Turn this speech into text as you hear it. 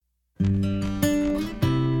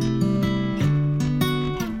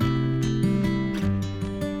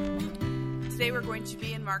are going to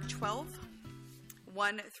be in Mark 12,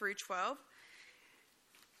 1 through 12.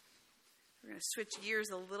 We're going to switch gears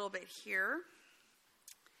a little bit here.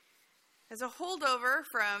 As a holdover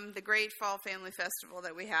from the great Fall Family Festival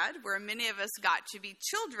that we had, where many of us got to be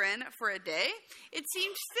children for a day, it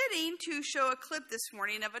seemed fitting to show a clip this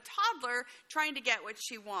morning of a toddler trying to get what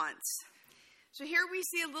she wants. So here we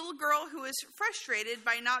see a little girl who is frustrated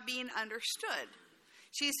by not being understood.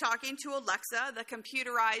 She's talking to Alexa, the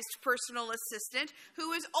computerized personal assistant,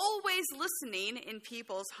 who is always listening in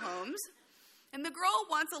people's homes. And the girl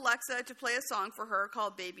wants Alexa to play a song for her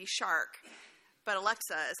called Baby Shark. But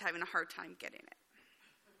Alexa is having a hard time getting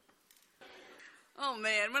it. Oh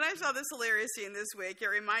man, when I saw this hilarious scene this week, it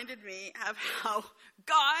reminded me of how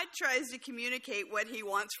God tries to communicate what he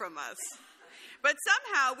wants from us. But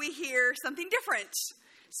somehow we hear something different.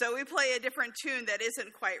 So we play a different tune that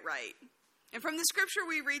isn't quite right. And from the scripture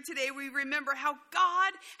we read today, we remember how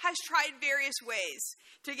God has tried various ways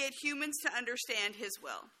to get humans to understand his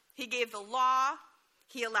will. He gave the law,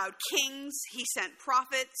 he allowed kings, he sent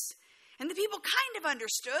prophets, and the people kind of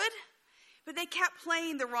understood, but they kept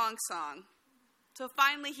playing the wrong song. So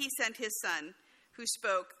finally he sent his son, who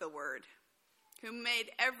spoke the word, who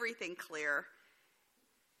made everything clear.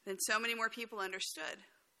 Then so many more people understood,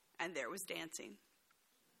 and there was dancing.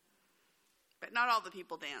 But not all the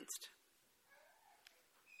people danced.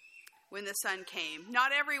 When the son came,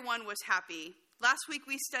 not everyone was happy. Last week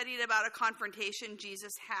we studied about a confrontation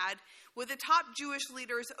Jesus had with the top Jewish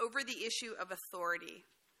leaders over the issue of authority.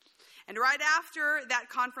 And right after that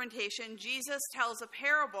confrontation, Jesus tells a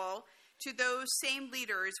parable to those same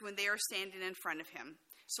leaders when they are standing in front of him.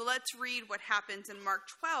 So let's read what happens in Mark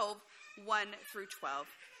 12, 1 through 12.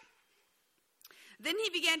 Then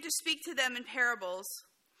he began to speak to them in parables.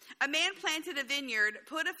 A man planted a vineyard,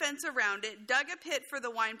 put a fence around it, dug a pit for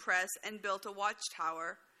the winepress, and built a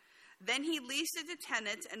watchtower. Then he leased it to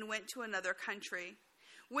tenants and went to another country.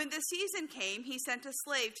 When the season came, he sent a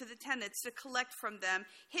slave to the tenants to collect from them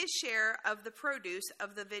his share of the produce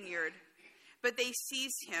of the vineyard. But they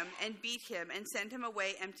seized him and beat him and sent him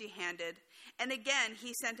away empty-handed. And again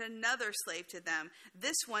he sent another slave to them.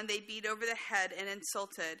 This one they beat over the head and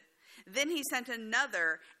insulted. Then he sent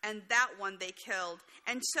another, and that one they killed.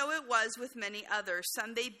 And so it was with many others.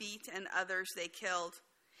 Some they beat, and others they killed.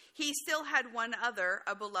 He still had one other,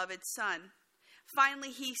 a beloved son.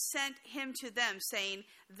 Finally he sent him to them, saying,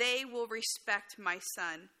 "They will respect my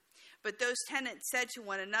son." But those tenants said to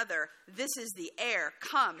one another, "This is the heir.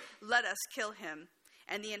 Come, let us kill him,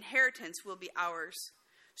 and the inheritance will be ours."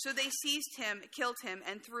 So they seized him, killed him,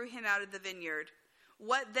 and threw him out of the vineyard.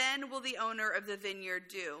 What then will the owner of the vineyard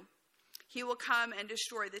do? He will come and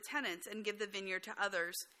destroy the tenants and give the vineyard to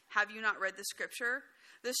others. Have you not read the scripture?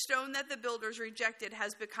 The stone that the builders rejected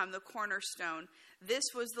has become the cornerstone. This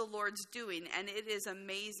was the Lord's doing, and it is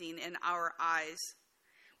amazing in our eyes.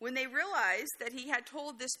 When they realized that he had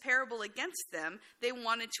told this parable against them, they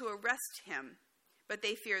wanted to arrest him, but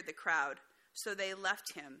they feared the crowd, so they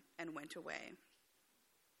left him and went away.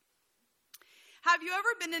 Have you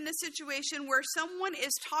ever been in a situation where someone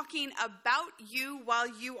is talking about you while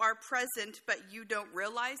you are present, but you don't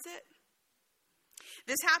realize it?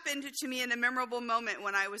 This happened to me in a memorable moment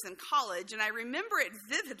when I was in college, and I remember it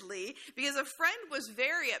vividly because a friend was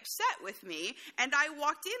very upset with me, and I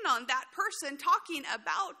walked in on that person talking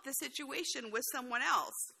about the situation with someone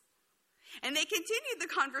else. And they continued the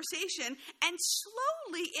conversation, and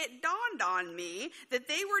slowly it dawned on me that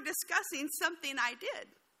they were discussing something I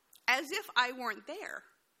did, as if I weren't there.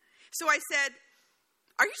 So I said,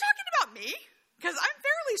 "Are you talking about me? Because I'm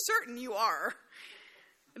fairly certain you are."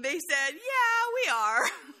 And they said, "Yeah, we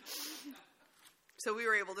are." So we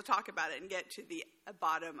were able to talk about it and get to the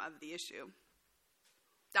bottom of the issue.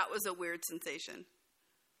 That was a weird sensation.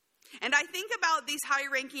 And I think about these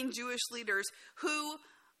high-ranking Jewish leaders who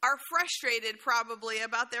are frustrated probably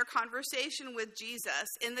about their conversation with Jesus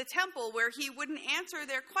in the temple, where he wouldn't answer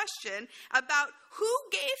their question about who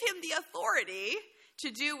gave him the authority to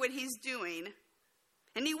do what he's doing.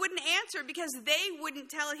 And he wouldn't answer because they wouldn't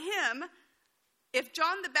tell him if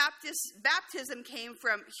John the Baptist's baptism came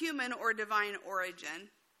from human or divine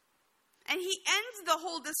origin. And he ends the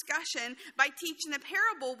whole discussion by teaching a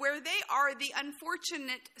parable where they are the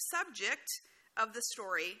unfortunate subject of the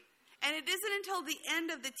story. And it isn't until the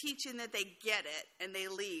end of the teaching that they get it and they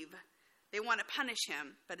leave. They want to punish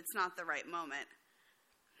him, but it's not the right moment.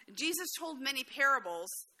 Jesus told many parables,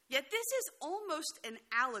 yet this is almost an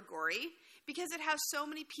allegory because it has so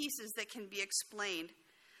many pieces that can be explained.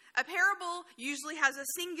 A parable usually has a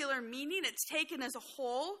singular meaning. It's taken as a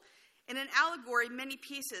whole. In an allegory, many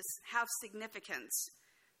pieces have significance.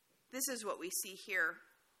 This is what we see here.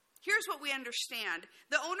 Here's what we understand.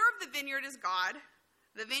 The owner of the vineyard is God.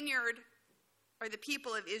 The vineyard are the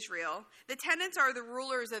people of Israel. The tenants are the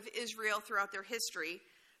rulers of Israel throughout their history.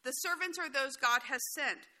 The servants are those God has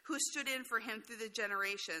sent, who stood in for him through the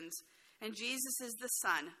generations. And Jesus is the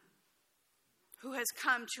Son, who has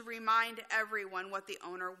come to remind everyone what the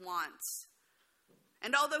owner wants.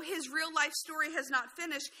 And although his real life story has not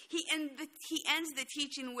finished, he ends the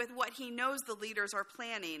teaching with what he knows the leaders are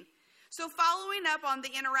planning. So following up on the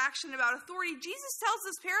interaction about authority, Jesus tells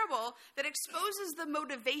this parable that exposes the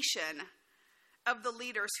motivation of the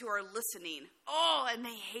leaders who are listening. Oh, and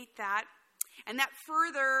they hate that. And that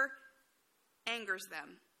further angers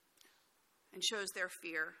them and shows their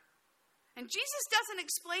fear. And Jesus doesn't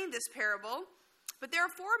explain this parable, but there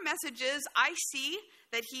are 4 messages I see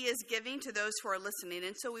that he is giving to those who are listening.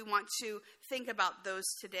 And so we want to think about those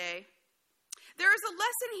today. There is a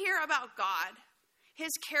lesson here about God,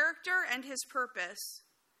 his character and his purpose.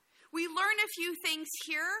 We learn a few things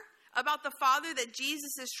here about the Father that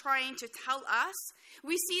Jesus is trying to tell us.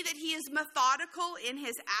 We see that he is methodical in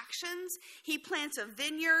his actions. He plants a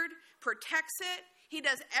vineyard, protects it. He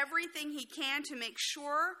does everything he can to make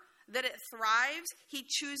sure that it thrives. He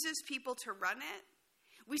chooses people to run it.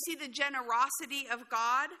 We see the generosity of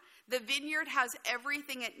God. The vineyard has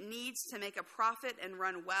everything it needs to make a profit and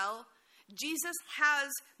run well. Jesus has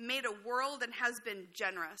made a world and has been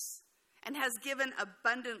generous and has given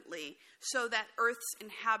abundantly so that Earth's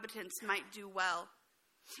inhabitants might do well.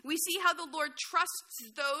 We see how the Lord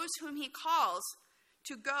trusts those whom he calls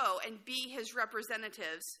to go and be his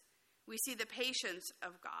representatives. We see the patience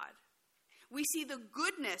of God. We see the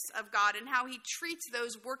goodness of God and how he treats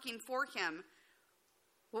those working for him.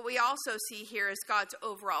 What we also see here is God's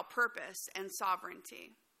overall purpose and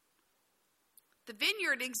sovereignty. The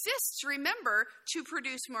vineyard exists, remember, to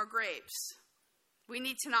produce more grapes. We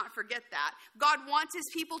need to not forget that. God wants his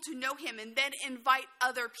people to know him and then invite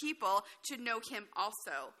other people to know him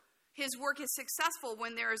also. His work is successful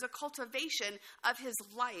when there is a cultivation of his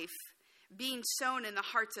life being sown in the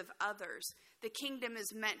hearts of others. The kingdom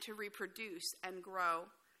is meant to reproduce and grow.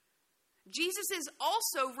 Jesus is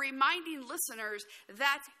also reminding listeners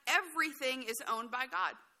that everything is owned by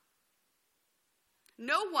God.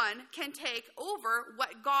 No one can take over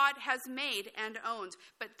what God has made and owns.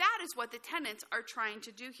 But that is what the tenants are trying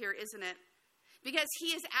to do here, isn't it? Because he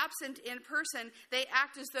is absent in person, they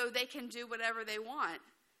act as though they can do whatever they want.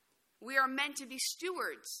 We are meant to be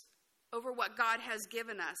stewards over what God has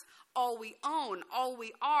given us. All we own, all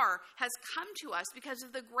we are, has come to us because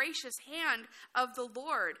of the gracious hand of the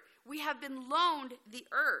Lord. We have been loaned the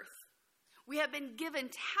earth. We have been given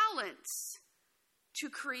talents to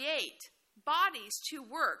create, bodies to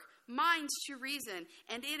work, minds to reason,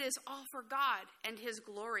 and it is all for God and his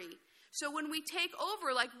glory. So when we take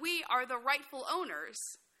over like we are the rightful owners,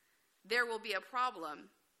 there will be a problem.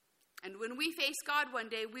 And when we face God one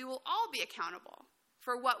day, we will all be accountable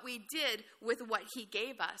for what we did with what he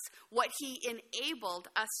gave us, what he enabled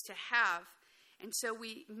us to have. And so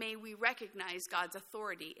may we recognize God's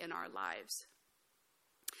authority in our lives.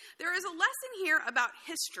 There is a lesson here about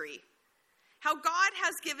history, how God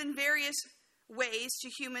has given various ways to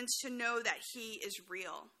humans to know that he is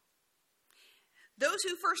real. Those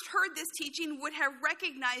who first heard this teaching would have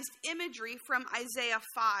recognized imagery from Isaiah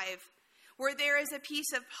 5, where there is a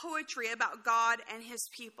piece of poetry about God and his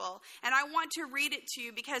people. And I want to read it to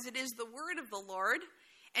you because it is the word of the Lord,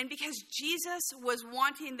 and because Jesus was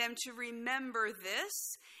wanting them to remember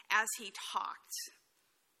this as he talked.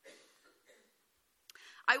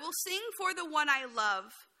 I will sing for the one I love,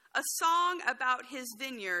 a song about his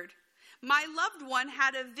vineyard. My loved one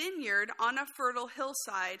had a vineyard on a fertile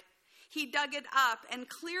hillside. He dug it up and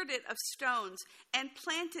cleared it of stones and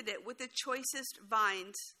planted it with the choicest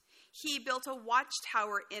vines. He built a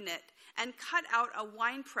watchtower in it and cut out a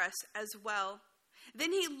winepress as well.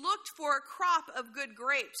 Then he looked for a crop of good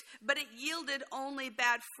grapes, but it yielded only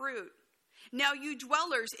bad fruit. Now you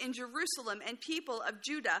dwellers in Jerusalem and people of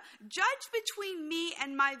Judah, judge between me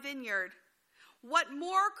and my vineyard. What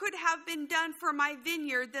more could have been done for my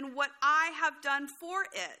vineyard than what I have done for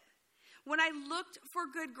it? When I looked for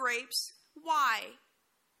good grapes, why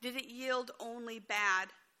did it yield only bad?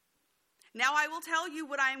 Now I will tell you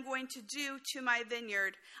what I am going to do to my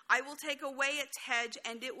vineyard. I will take away its hedge,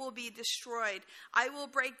 and it will be destroyed. I will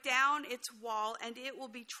break down its wall, and it will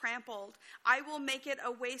be trampled. I will make it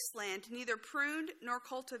a wasteland, neither pruned nor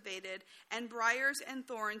cultivated, and briars and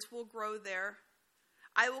thorns will grow there.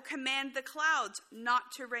 I will command the clouds not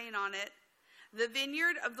to rain on it. The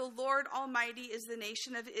vineyard of the Lord Almighty is the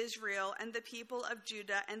nation of Israel and the people of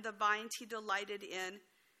Judah and the vines he delighted in.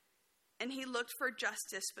 And he looked for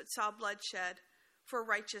justice but saw bloodshed, for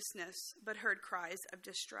righteousness, but heard cries of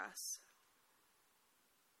distress.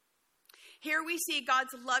 Here we see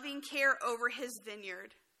God's loving care over his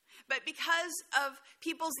vineyard. But because of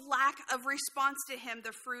people's lack of response to him,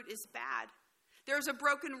 the fruit is bad. There's a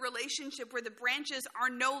broken relationship where the branches are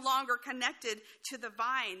no longer connected to the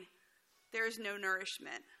vine. There is no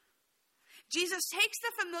nourishment. Jesus takes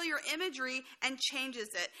the familiar imagery and changes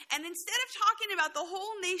it. And instead of talking about the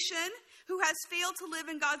whole nation who has failed to live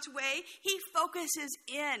in God's way, he focuses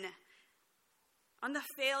in on the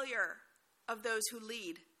failure of those who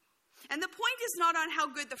lead. And the point is not on how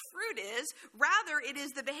good the fruit is. Rather, it is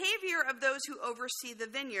the behavior of those who oversee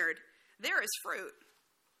the vineyard. There is fruit,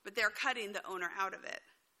 but they're cutting the owner out of it.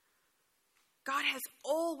 God has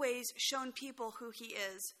always shown people who he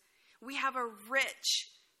is. We have a rich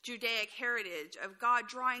Judaic heritage of God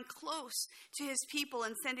drawing close to his people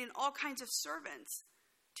and sending all kinds of servants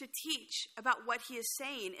to teach about what he is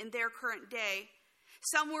saying in their current day.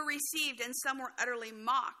 Some were received and some were utterly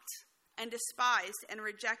mocked and despised and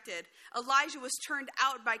rejected. Elijah was turned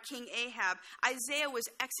out by King Ahab. Isaiah was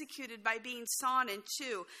executed by being sawn in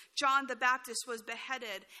two. John the Baptist was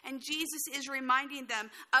beheaded. And Jesus is reminding them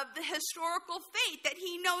of the historical fate that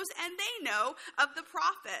he knows and they know of the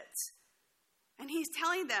prophets. And he's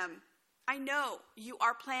telling them, I know you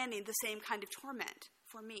are planning the same kind of torment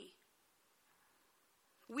for me.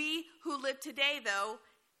 We who live today, though,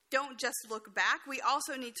 don't just look back. We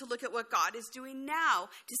also need to look at what God is doing now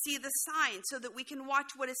to see the signs so that we can watch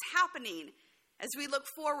what is happening as we look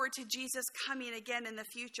forward to Jesus coming again in the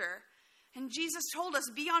future. And Jesus told us,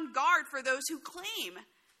 be on guard for those who claim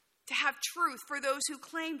to have truth, for those who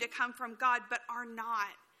claim to come from God but are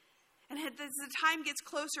not. And as the time gets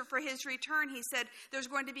closer for his return, he said there's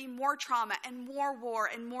going to be more trauma and more war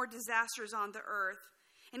and more disasters on the earth.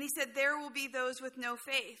 And he said there will be those with no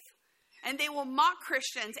faith. And they will mock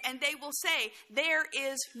Christians and they will say, there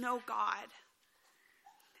is no God.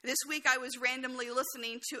 This week I was randomly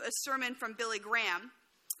listening to a sermon from Billy Graham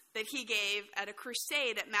that he gave at a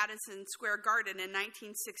crusade at Madison Square Garden in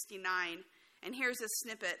 1969. And here's a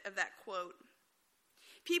snippet of that quote.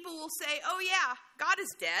 People will say, oh yeah, God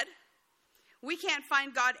is dead. We can't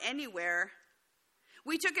find God anywhere.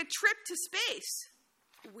 We took a trip to space.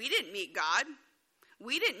 We didn't meet God.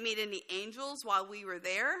 We didn't meet any angels while we were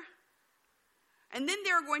there. And then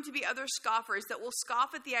there are going to be other scoffers that will scoff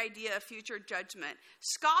at the idea of future judgment,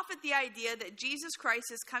 scoff at the idea that Jesus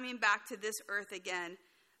Christ is coming back to this earth again.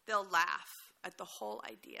 They'll laugh at the whole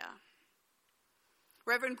idea.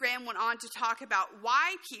 Reverend Graham went on to talk about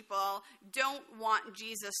why people don't want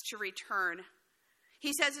Jesus to return.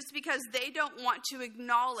 He says it's because they don't want to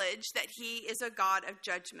acknowledge that he is a God of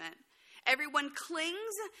judgment. Everyone clings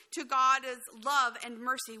to God's love and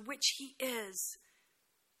mercy, which he is.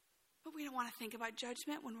 But we don't want to think about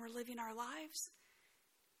judgment when we're living our lives.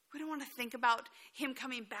 We don't want to think about him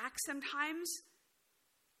coming back sometimes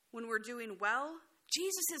when we're doing well.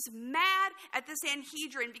 Jesus is mad at the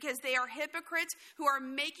Sanhedrin because they are hypocrites who are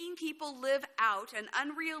making people live out an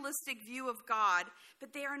unrealistic view of God,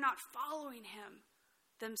 but they are not following him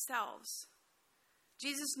themselves.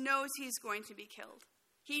 Jesus knows he's going to be killed.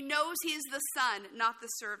 He knows he is the son, not the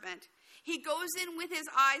servant. He goes in with his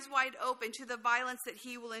eyes wide open to the violence that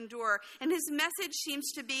he will endure. And his message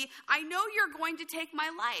seems to be, I know you're going to take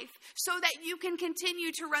my life so that you can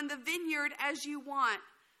continue to run the vineyard as you want.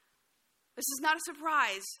 This is not a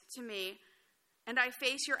surprise to me, and I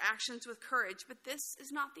face your actions with courage, but this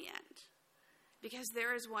is not the end, because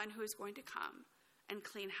there is one who is going to come and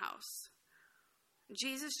clean house.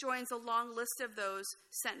 Jesus joins a long list of those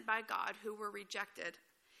sent by God who were rejected,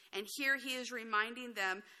 and here he is reminding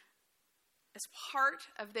them, as part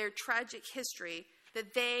of their tragic history,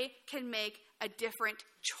 that they can make a different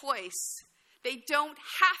choice. They don't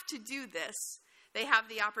have to do this. They have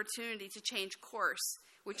the opportunity to change course,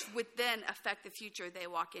 which would then affect the future they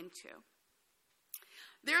walk into.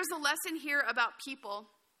 There's a lesson here about people,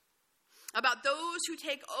 about those who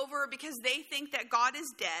take over because they think that God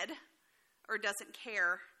is dead or doesn't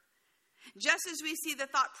care. Just as we see the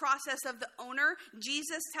thought process of the owner,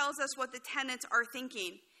 Jesus tells us what the tenants are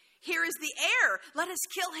thinking. Here is the heir. Let us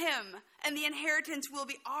kill him, and the inheritance will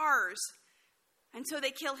be ours. And so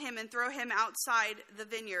they kill him and throw him outside the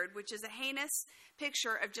vineyard, which is a heinous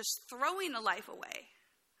picture of just throwing a life away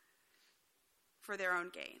for their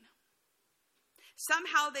own gain.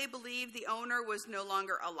 Somehow they believe the owner was no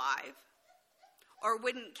longer alive or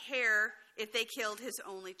wouldn't care if they killed his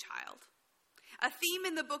only child. A theme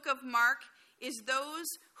in the book of Mark is those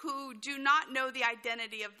who do not know the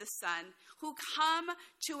identity of the Son, who come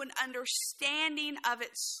to an understanding of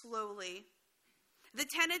it slowly. The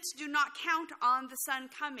tenants do not count on the Son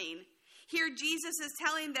coming. Here Jesus is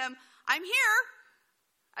telling them, I'm here.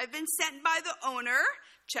 I've been sent by the owner,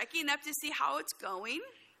 checking up to see how it's going.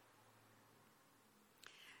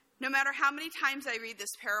 No matter how many times I read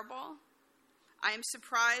this parable, I am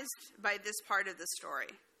surprised by this part of the story.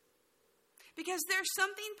 Because there's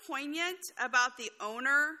something poignant about the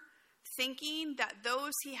owner thinking that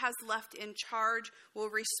those he has left in charge will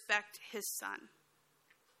respect his son.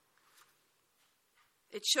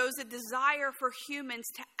 It shows a desire for humans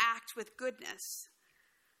to act with goodness.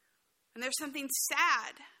 And there's something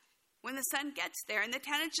sad when the son gets there and the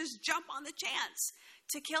tenants just jump on the chance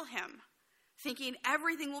to kill him, thinking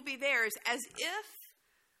everything will be theirs, as if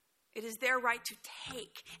it is their right to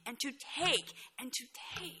take and to take and to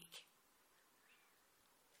take.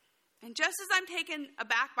 And just as I'm taken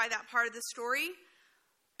aback by that part of the story,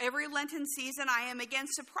 every Lenten season I am again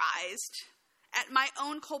surprised at my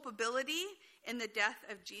own culpability in the death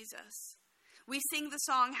of Jesus. We sing the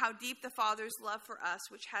song, How Deep the Father's Love for Us,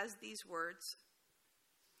 which has these words.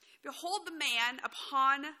 Behold the man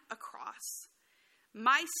upon a cross,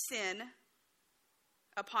 my sin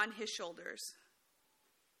upon his shoulders.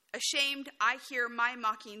 Ashamed, I hear my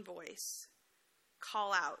mocking voice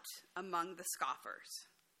call out among the scoffers.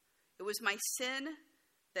 It was my sin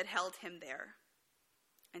that held him there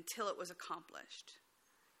until it was accomplished.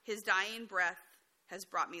 His dying breath has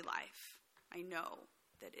brought me life. I know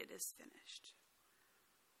that it is finished.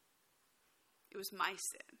 It was my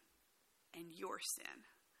sin and your sin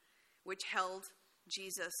which held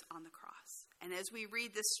Jesus on the cross. And as we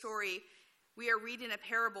read this story, we are reading a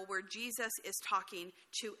parable where Jesus is talking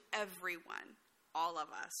to everyone, all of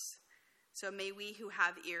us. So may we who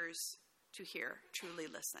have ears to hear truly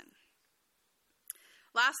listen.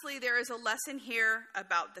 Lastly, there is a lesson here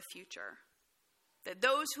about the future, that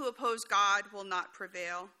those who oppose God will not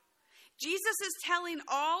prevail. Jesus is telling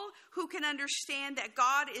all who can understand that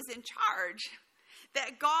God is in charge,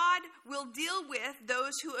 that God will deal with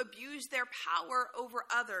those who abuse their power over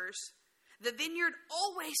others. The vineyard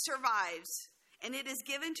always survives, and it is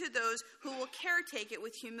given to those who will caretake it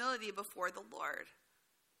with humility before the Lord.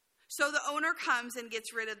 So the owner comes and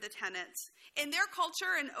gets rid of the tenants. In their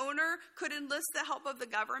culture, an owner could enlist the help of the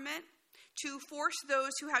government to force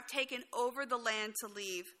those who have taken over the land to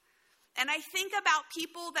leave. And I think about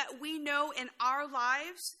people that we know in our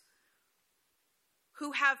lives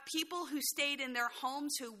who have people who stayed in their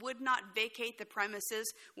homes who would not vacate the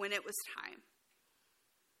premises when it was time.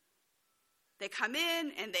 They come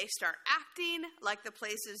in and they start acting like the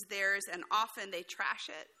place is theirs, and often they trash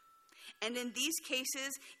it. And in these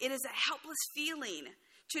cases, it is a helpless feeling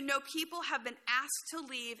to know people have been asked to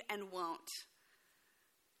leave and won't,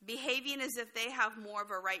 behaving as if they have more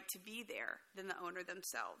of a right to be there than the owner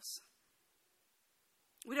themselves.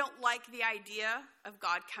 We don't like the idea of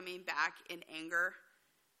God coming back in anger.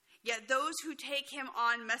 Yet those who take him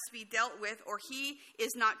on must be dealt with, or he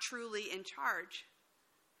is not truly in charge.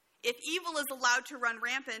 If evil is allowed to run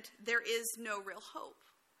rampant, there is no real hope.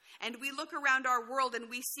 And we look around our world and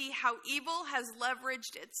we see how evil has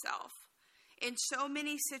leveraged itself in so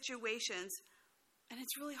many situations, and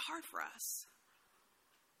it's really hard for us.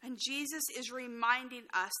 And Jesus is reminding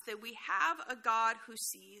us that we have a God who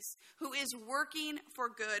sees, who is working for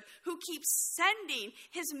good, who keeps sending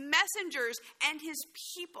his messengers and his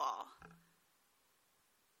people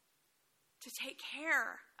to take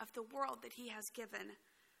care of the world that he has given.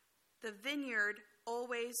 The vineyard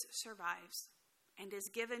always survives and is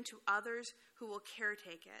given to others who will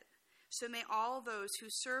caretake it. So may all those who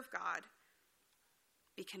serve God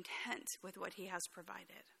be content with what he has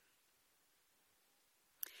provided.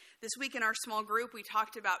 This week in our small group, we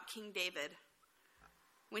talked about King David.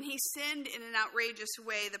 When he sinned in an outrageous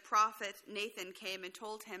way, the prophet Nathan came and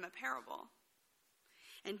told him a parable.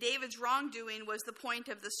 And David's wrongdoing was the point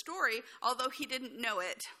of the story, although he didn't know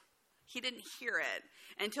it. He didn't hear it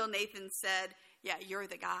until Nathan said, "Yeah, you're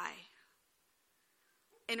the guy."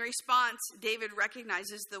 In response, David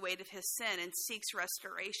recognizes the weight of his sin and seeks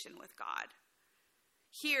restoration with God.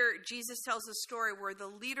 Here, Jesus tells a story where the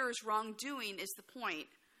leader's wrongdoing is the point.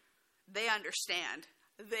 They understand.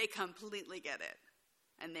 They completely get it.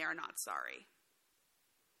 And they are not sorry.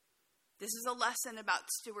 This is a lesson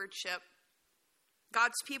about stewardship.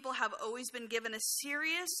 God's people have always been given a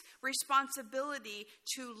serious responsibility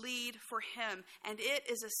to lead for him, and it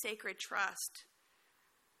is a sacred trust.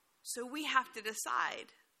 So we have to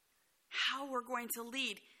decide how we're going to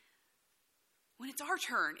lead when it's our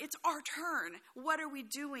turn. It's our turn. What are we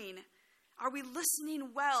doing? Are we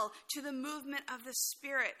listening well to the movement of the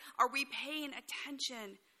Spirit? Are we paying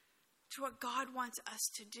attention to what God wants us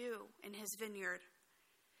to do in his vineyard?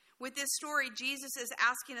 With this story, Jesus is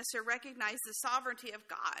asking us to recognize the sovereignty of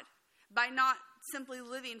God, by not simply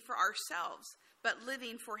living for ourselves, but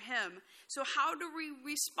living for him. So how do we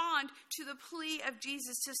respond to the plea of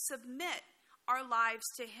Jesus to submit our lives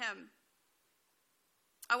to him?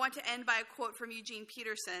 I want to end by a quote from Eugene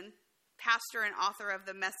Peterson, pastor and author of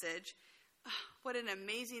The Message. What an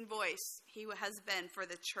amazing voice he has been for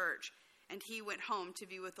the church. And he went home to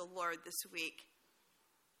be with the Lord this week.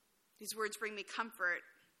 These words bring me comfort.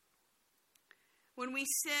 When we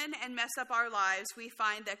sin and mess up our lives, we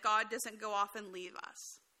find that God doesn't go off and leave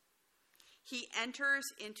us. He enters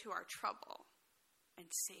into our trouble and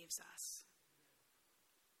saves us.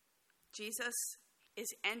 Jesus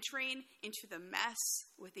is entering into the mess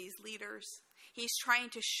with these leaders. He's trying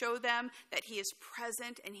to show them that he is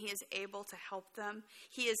present and he is able to help them.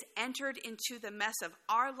 He has entered into the mess of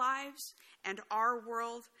our lives and our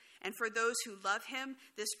world. And for those who love him,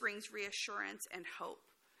 this brings reassurance and hope.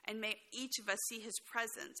 And may each of us see his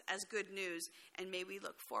presence as good news, and may we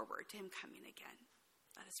look forward to him coming again.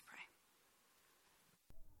 Let us pray.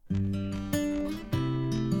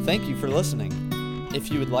 Thank you for listening. If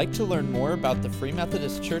you would like to learn more about the Free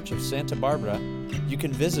Methodist Church of Santa Barbara, you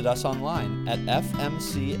can visit us online at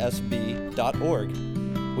fmcsb.org.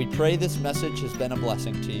 We pray this message has been a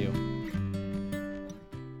blessing to you.